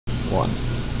1.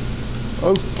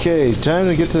 Okay, time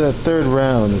to get to that third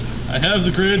round. I have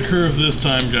the grade curve this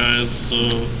time, guys, so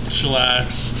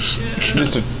chillax. Yeah.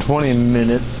 Just 20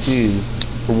 minutes, jeez,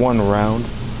 for one round.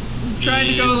 I'm trying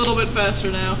to go a little bit faster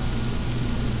now.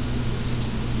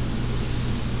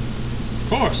 Of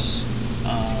course.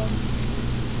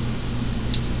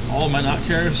 All of my not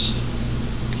cares.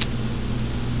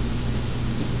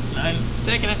 9.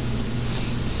 Taking it.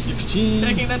 16.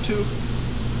 Taking that too.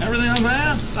 Everything on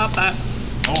that? Stop that.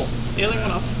 Oh. Healing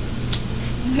went off.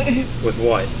 With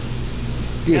what?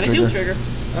 Got a heal trigger.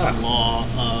 Ah. Law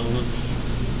of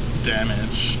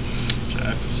damage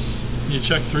checks. You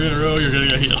check 3 in a row, you're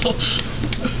getting a heal.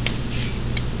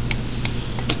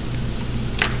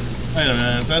 Wait a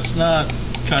minute, that's not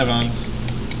Kaivon.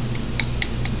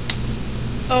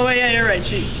 Oh wait, yeah, you're right.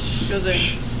 She goes in.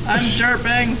 I'm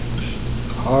derping.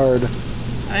 Hard.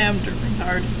 I am derping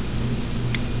hard.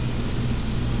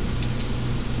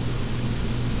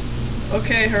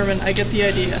 Okay, Herman, I get the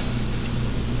idea.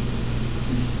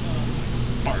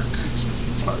 Bark.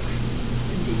 Bark.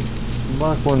 Indeed.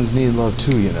 Black ones need love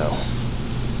too, you know.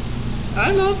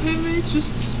 I love him, it's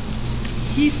just...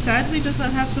 he sadly does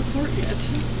not have support yet.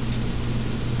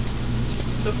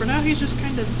 So for now, he's just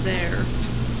kind of there.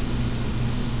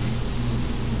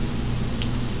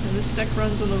 And this deck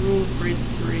runs on the rule of grade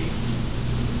 3.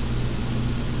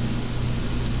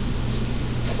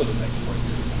 I'll put it back for you.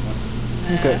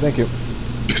 Okay, thank you.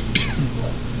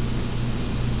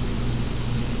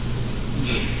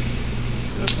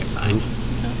 Okay, fine.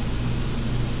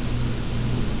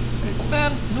 Right,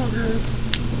 Ben. No good.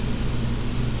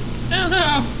 No, no!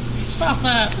 Stop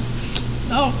that!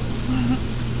 No.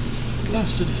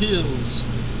 Blasted heals.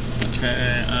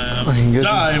 Okay, I guess,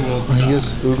 die will die. I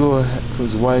guess Uguu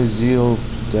was why Zeal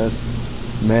does.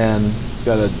 Man, he's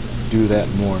got to do that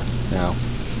more now.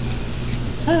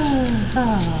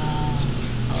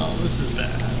 Oh, this is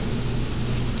bad.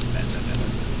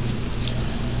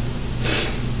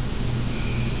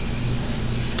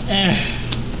 Bad.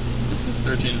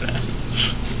 13 bad.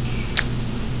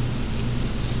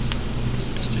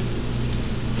 16.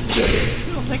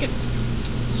 I'll take it.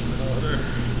 Spin order.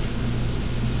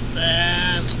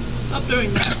 Bad. Stop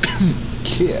doing that.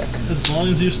 Kick. As long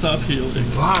as you stop healing.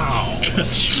 Wow.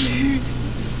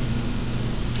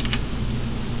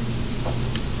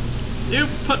 You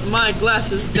put my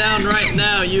glasses down right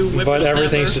now, you whippersnapper. But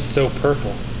everything's just so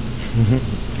purple.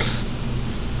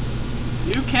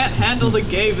 You can't handle the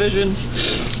gay vision.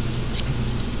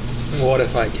 What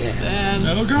if I can? And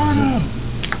No, Garda!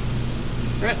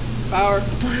 Grit, power.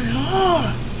 Bring it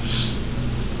on!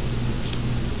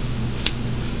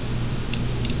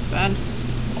 Ben.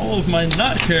 All of my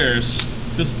not cares,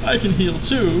 because I can heal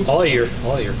too. All of your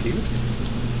pubes?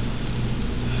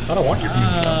 I don't want your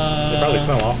pubes. They probably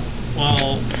smell awful.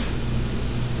 Well,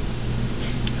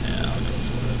 yeah, I'll go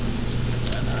for it.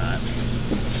 Why not?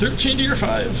 13 to your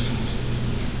 5.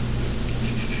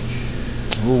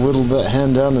 We'll whittle that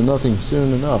hand down to nothing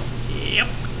soon enough. Yep.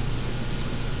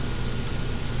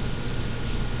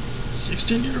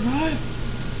 16 to your 5.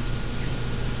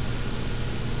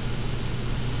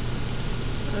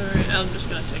 Alright, I'm just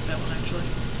gonna take that one actually.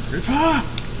 Ripa!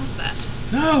 Stop that.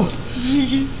 No!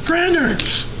 Grander!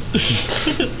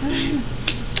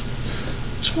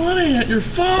 20 at your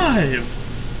 5!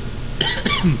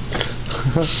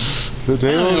 The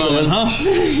tables Moment, huh?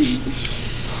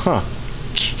 Huh.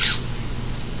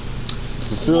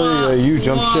 Cecilia, you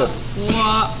jump ship.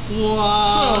 So,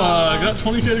 got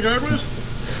 20k to guard with?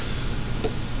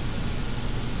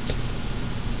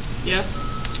 Yeah.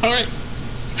 Alright.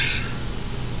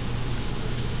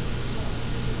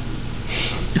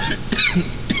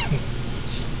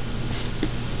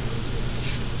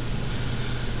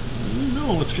 You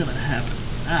know what's gonna happen.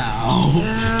 Ow.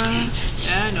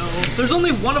 Yeah, I know. There's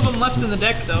only one of them left in the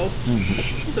deck, though.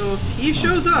 So if he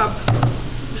shows up...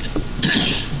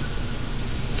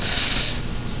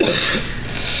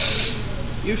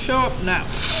 you show up now.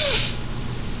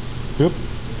 Yep.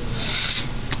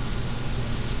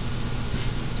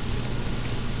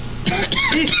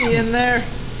 Beastie in there.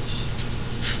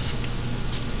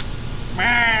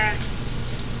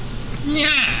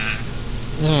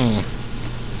 Mm.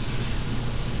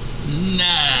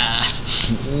 Nah.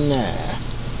 Nah.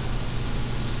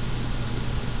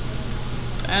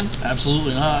 And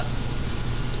Absolutely not.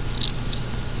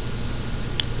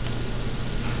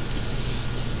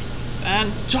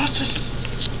 Justice!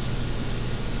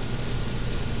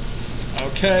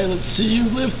 Okay, let's see you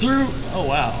live through. Oh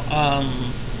wow.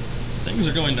 Things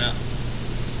are going down.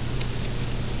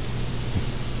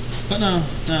 But no,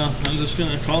 I'm just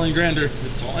gonna call in Grander.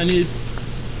 It's all I need.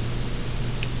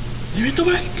 Leave it the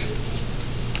wake!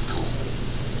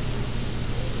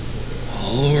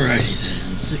 Alrighty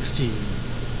then, 16.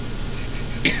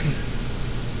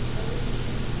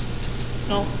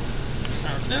 No.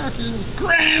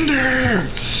 Grander!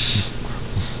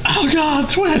 Oh god,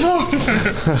 twin! Oh.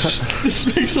 This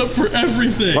makes up for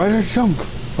everything. Rider jump.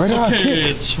 Rider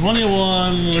Okay, kick.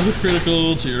 21 with a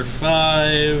critical to your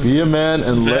 5. Be a man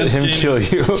and let him kill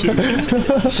you. Hold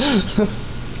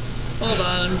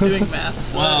on, I'm doing math.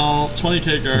 So Well,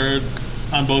 20k guard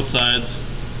on both sides.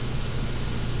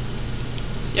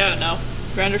 yeah, no.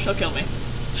 Grander shall kill me.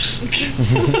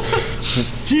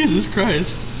 Jesus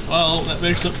Christ. Well, that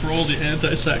makes up for all the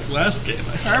anti-sack last game.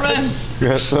 Herman,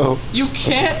 Yeah, so. you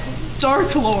can't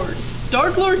Dark Lord.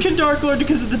 Dark Lord can Dark Lord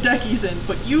because of the deck he's in,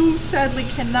 but you sadly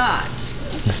cannot.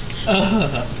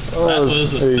 That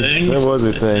was a thing. That was a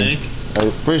I thing. think.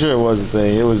 I'm pretty sure it was a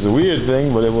thing. It was a weird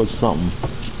thing, but it was something.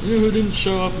 You know who didn't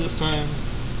show up this time?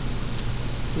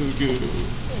 Uguu.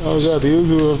 Oh god, the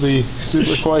Uguu of the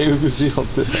Super Kawaii Uguu Zeal.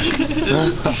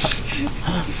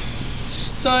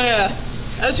 So yeah,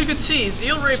 as you can see,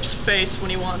 Zeal rapes face when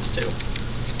he wants to.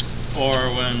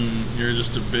 Or when you're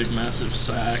just a big massive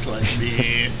sack like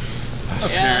me.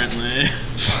 Apparently.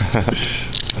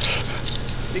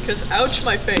 Because ouch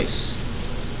my face.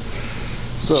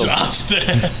 So,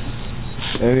 Justice.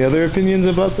 any other opinions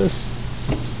about this?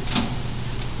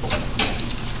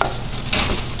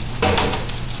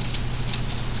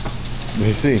 Let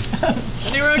me see.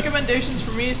 Any recommendations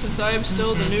for me since I am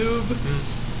still the noob?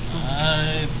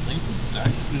 I think that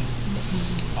is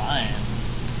fine.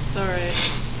 Alright.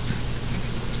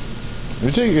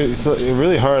 You're taking it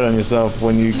really hard on yourself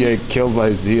when you get killed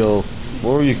by Zeal.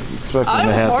 What were you expecting I'm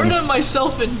to happen? hard on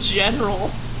myself in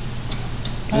general.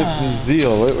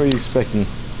 Zeal, what were you expecting?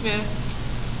 Yeah.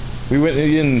 We went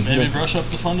in. Maybe brush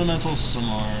up the fundamentals some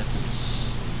more.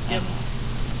 Yep.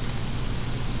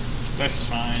 That's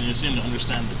fine. You seem to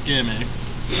understand the gimmick.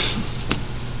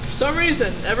 For some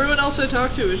reason, everyone else I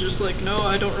talk to is just like, no,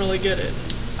 I don't really get it.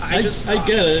 I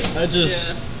get it. I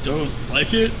just don't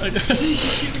like it, I guess.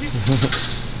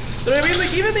 But I mean,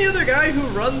 like, even the other guy who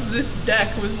runs this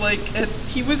deck was like,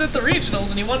 he was at the regionals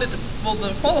and he wanted to, well,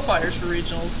 the qualifiers for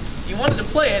regionals. He wanted to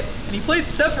play it, and he played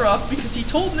Sephiroth because he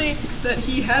told me that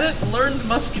he hadn't learned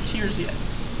Musketeers yet.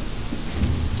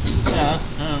 Yeah,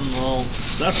 well,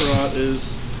 Sephiroth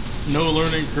is no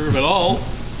learning curve at all.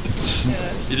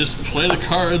 Yeah. You just play the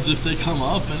cards if they come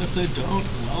up, and if they don't,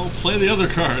 well, play the other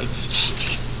cards.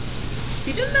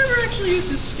 He didn't ever actually use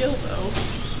his skill, though,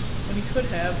 when he could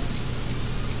have.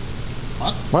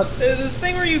 What? What? The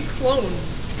thing where you clone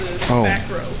the back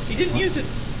row. He didn't use it.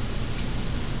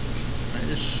 Are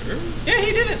you sure? Yeah,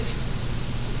 he didn't.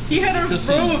 He had a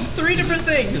row of 3 different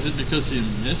things. Is it because he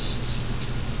missed?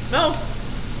 No.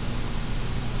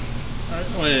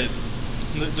 Wait,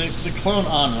 the clone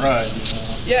on ride, you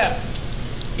know. Yeah.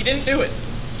 He didn't do it.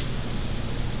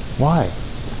 Why?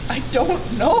 I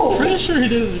don't know. Pretty sure he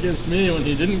did it against me when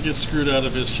he didn't get screwed out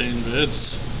of his chain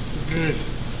bits.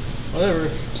 Whatever.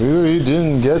 So either he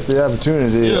didn't get the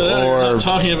opportunity, or... I'm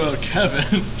talking about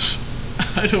Kevin.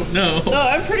 I don't know. No,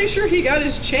 I'm pretty sure he got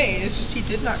his chain. It's just he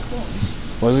did not clone.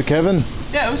 Was it Kevin?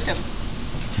 Yeah, it was Kevin. I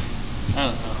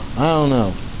don't know. I don't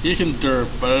know. He can derp,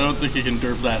 but I don't think he can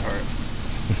derp that hard.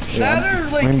 That or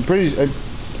like... I'm pretty...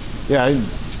 yeah, are you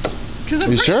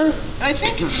sure? I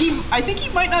think he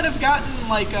might not have gotten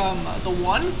like the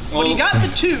 1, but he got the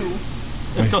 2.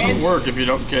 It doesn't work if you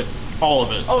don't get all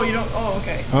of it. Oh, you don't. Oh,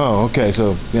 okay. Oh, okay.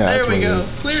 So yeah. There that's we what go. it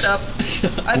is. Cleared up.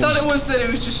 I thought it was that it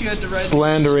was just you had to write.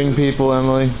 Slandering people,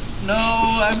 Emily. No,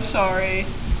 I'm sorry.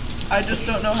 I just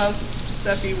don't know how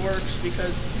Seppi works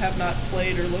because have not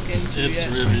played or looked into it It's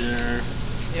yet. Riviere.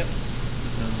 Yep.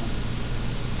 So.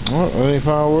 Well, any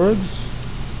final words?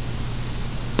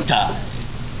 Die.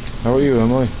 How about you,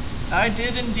 Emily? I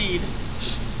did indeed.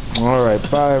 All right.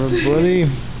 Bye, everybody.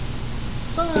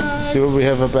 Bye. See what we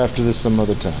have up after this some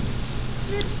other time.